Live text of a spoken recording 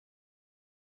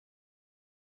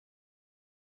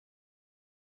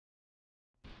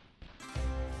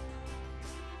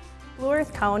Blue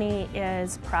Earth County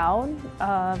is proud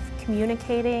of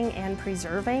communicating and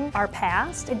preserving our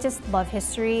past. I just love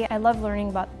history. I love learning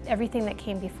about everything that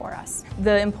came before us.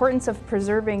 The importance of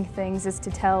preserving things is to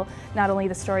tell not only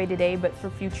the story today, but for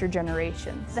future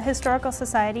generations. The Historical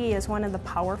Society is one of the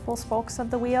powerful spokes of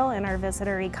the wheel in our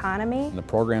visitor economy. The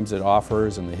programs it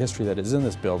offers and the history that is in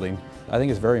this building, I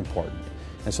think is very important.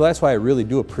 And so that's why I really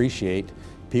do appreciate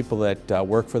people that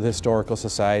work for the Historical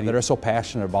Society that are so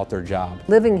passionate about their job.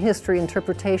 Living history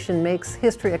interpretation makes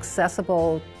history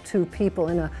accessible to people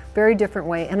in a very different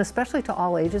way, and especially to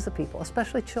all ages of people,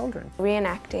 especially children.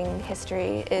 Reenacting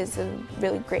history is a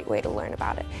really great way to learn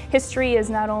about it. History is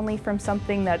not only from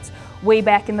something that's way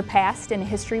back in the past in a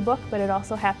history book, but it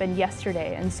also happened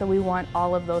yesterday, and so we want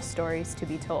all of those stories to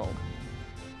be told.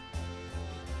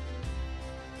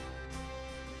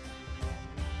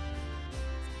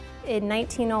 In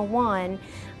 1901,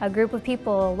 a group of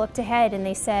people looked ahead and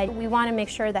they said, we want to make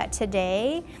sure that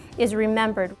today is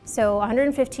remembered. So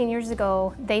 115 years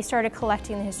ago, they started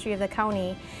collecting the history of the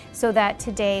county so that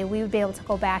today we would be able to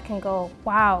go back and go,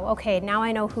 wow, okay, now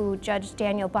I know who Judge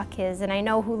Daniel Buck is and I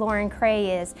know who Lauren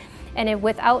Cray is. And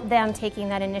without them taking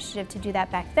that initiative to do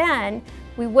that back then,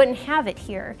 we wouldn't have it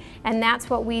here. And that's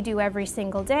what we do every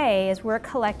single day, is we're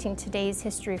collecting today's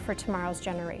history for tomorrow's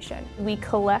generation. We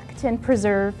collect and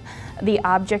preserve the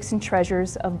objects and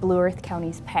treasures of Blue Earth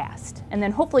County's past, and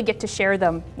then hopefully get to share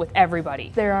them with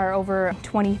everybody. There are over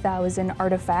 20,000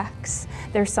 artifacts.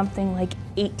 There's something like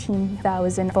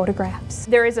 18,000 photographs.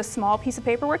 There is a small piece of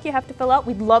paperwork you have to fill out.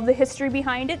 We'd love the history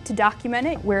behind it, to document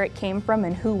it, where it came from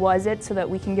and who was it, so that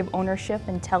we can give ownership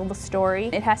and tell the story.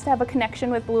 It has to have a connection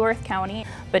with Blue Earth County,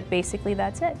 but basically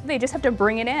that's it. They just have to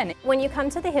bring it in. When you come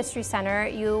to the History Center,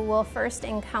 you will first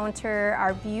encounter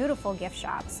our beautiful gift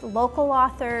shops. Local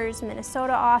authors,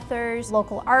 Minnesota authors,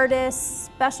 local artists,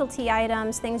 specialty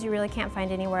items, things you really can't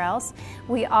find anywhere else.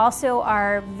 We also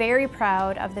are very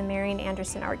proud of the Marian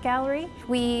Anderson Art Gallery.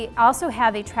 We also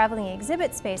have a traveling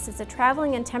exhibit space. It's a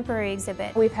traveling and temporary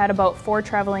exhibit. We've had about 4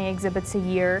 traveling exhibits a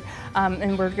year,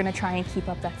 and we're going to try and keep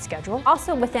up that schedule.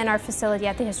 Also within our facility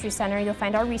at the History Center, you'll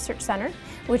find our Research Center,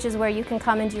 which is where you can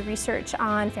come and do research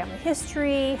on family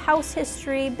history, house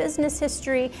history, business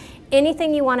history,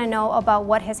 anything you want to know about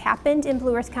what has happened in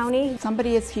Blue Earth County.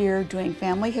 Somebody is here doing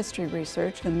family history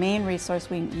research. The main resource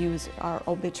we use are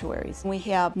obituaries. We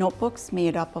have notebooks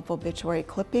made up of obituary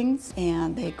clippings,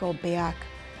 and they go back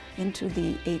into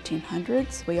the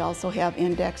 1800s. We also have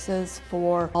indexes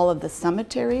for all of the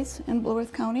cemeteries in Blue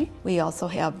Earth County. We also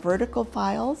have vertical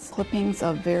files, clippings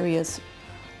of various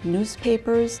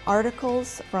newspapers,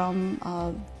 articles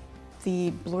from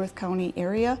the Blue Earth County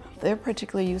area. They're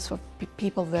particularly useful for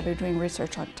people that are doing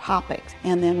research on topics.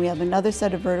 And then we have another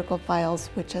set of vertical files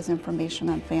which has information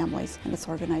on families, and it's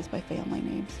organized by family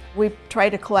names. We try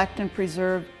to collect and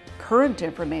preserve current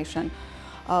information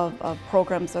of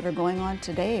programs that are going on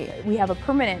today. We have a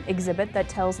permanent exhibit that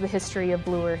tells the history of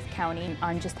Blue Earth County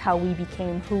on just how we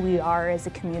became who we are as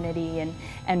a community,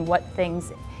 and what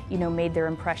things made their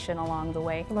impression along the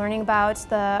way. Learning about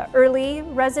the early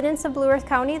residents of Blue Earth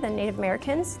County, the Native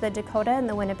Americans, the Dakota and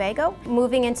the Winnebago.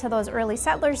 Moving into those early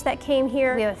settlers that came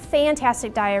here. We have a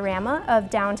fantastic diorama of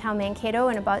downtown Mankato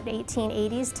in about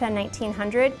 1880s to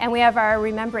 1900. And we have our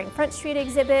Remembering Front Street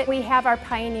exhibit. We have our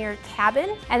Pioneer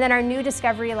Cabin. And then our new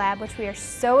Discovery Lab, which we are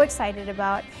so excited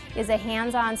about, is a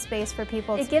hands-on space for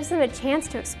people. It gives them a chance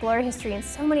to explore history in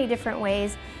so many different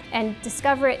ways, and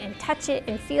discover it and touch it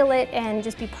and feel it and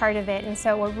just be part of it. And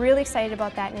so we're really excited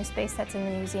about that new space that's in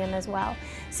the museum as well.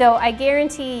 So I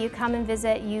guarantee you come and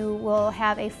visit, you will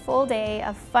have a full day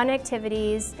of fun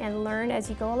activities and learn as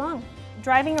you go along.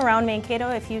 Driving around Mankato,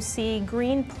 if you see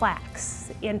green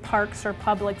plaques in parks or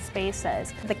public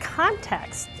spaces, the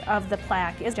context of the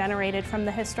plaque is generated from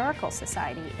the Historical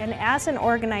Society. And as an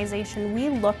organization, we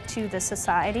look to the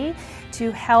society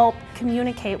to help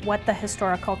communicate what the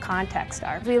historical context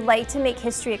are. We like to make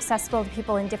history accessible to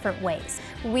people in different ways.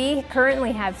 We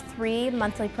currently have 3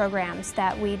 monthly programs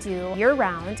that we do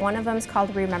year-round. One of them is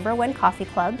called Remember When Coffee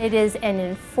Club. It is an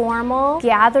informal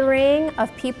gathering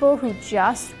of people who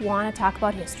just want to talk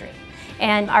about history.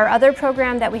 And our other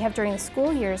program that we have during the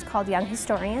school year is called Young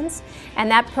Historians, and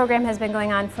that program has been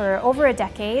going on for over a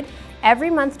decade.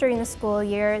 Every month during the school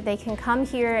year, they can come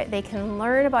here, they can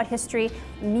learn about history,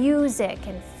 music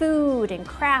and food and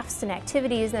crafts and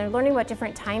activities, and they're learning about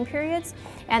different time periods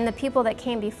and the people that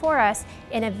came before us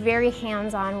in a very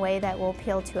hands-on way that will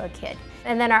appeal to a kid.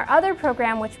 And then our other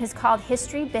program, which is called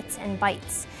History Bits and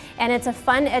Bites. And it's a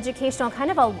fun, educational,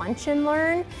 kind of a lunch and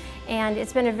learn, and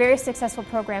it's been a very successful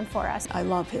program for us. I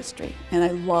love history, and I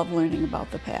love learning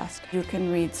about the past. You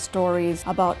can read stories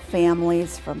about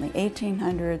families from the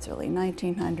 1800s, early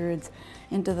 1900s,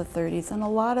 into the 30s, and a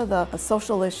lot of the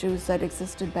social issues that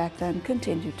existed back then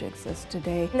continue to exist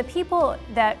today. And the people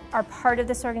that are part of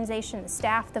this organization, the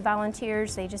staff, the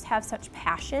volunteers, they just have such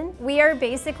passion. We are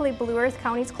basically Blue Earth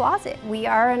County's closet. We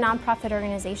are a nonprofit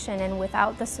organization, and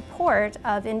without the support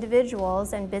of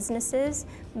individuals and businesses,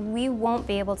 we won't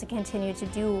be able to continue to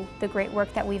do the great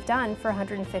work that we've done for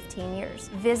 115 years.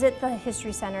 Visit the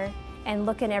History Center and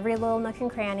look in every little nook and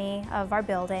cranny of our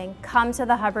building. Come to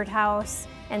the Hubbard House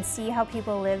and see how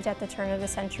people lived at the turn of the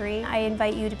century. I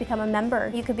invite you to become a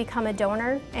member. You could become a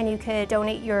donor, and you could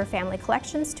donate your family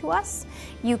collections to us.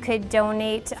 You could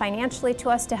donate financially to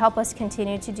us to help us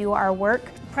continue to do our work.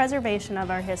 Preservation of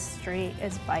our history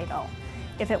is vital.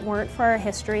 If it weren't for our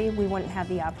history, we wouldn't have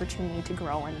the opportunity to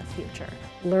grow in the future.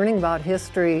 Learning about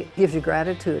history gives you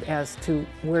gratitude as to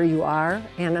where you are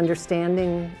and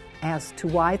understanding as to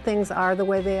why things are the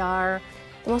way they are.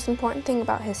 The most important thing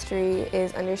about history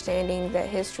is understanding that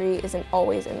history isn't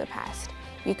always in the past.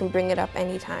 You can bring it up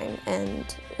anytime,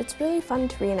 and it's really fun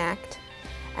to reenact,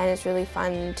 and it's really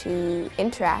fun to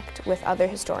interact with other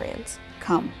historians.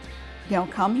 Come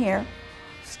here,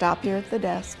 stop here at the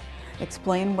desk,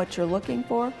 explain what you're looking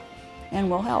for, and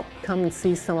we'll help. Come and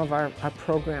see some of our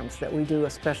programs that we do,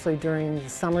 especially during the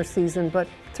summer season, but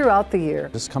throughout the year.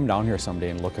 Just come down here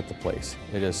someday and look at the place.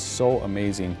 It is so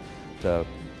amazing, the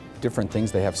different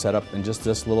things they have set up in just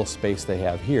this little space they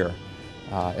have here.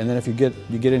 And then if you get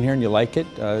in here and you like it,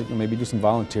 maybe do some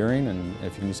volunteering, and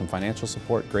if you can do some financial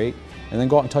support, great. And then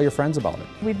go out and tell your friends about it.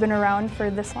 We've been around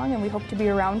for this long, and we hope to be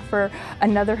around for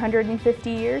another 150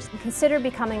 years. Consider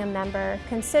becoming a member.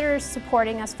 Consider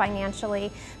supporting us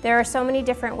financially. There are so many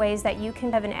different ways that you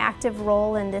can have an active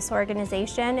role in this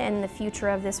organization and the future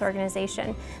of this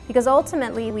organization, because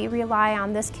ultimately we rely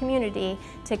on this community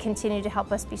to continue to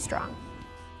help us be strong.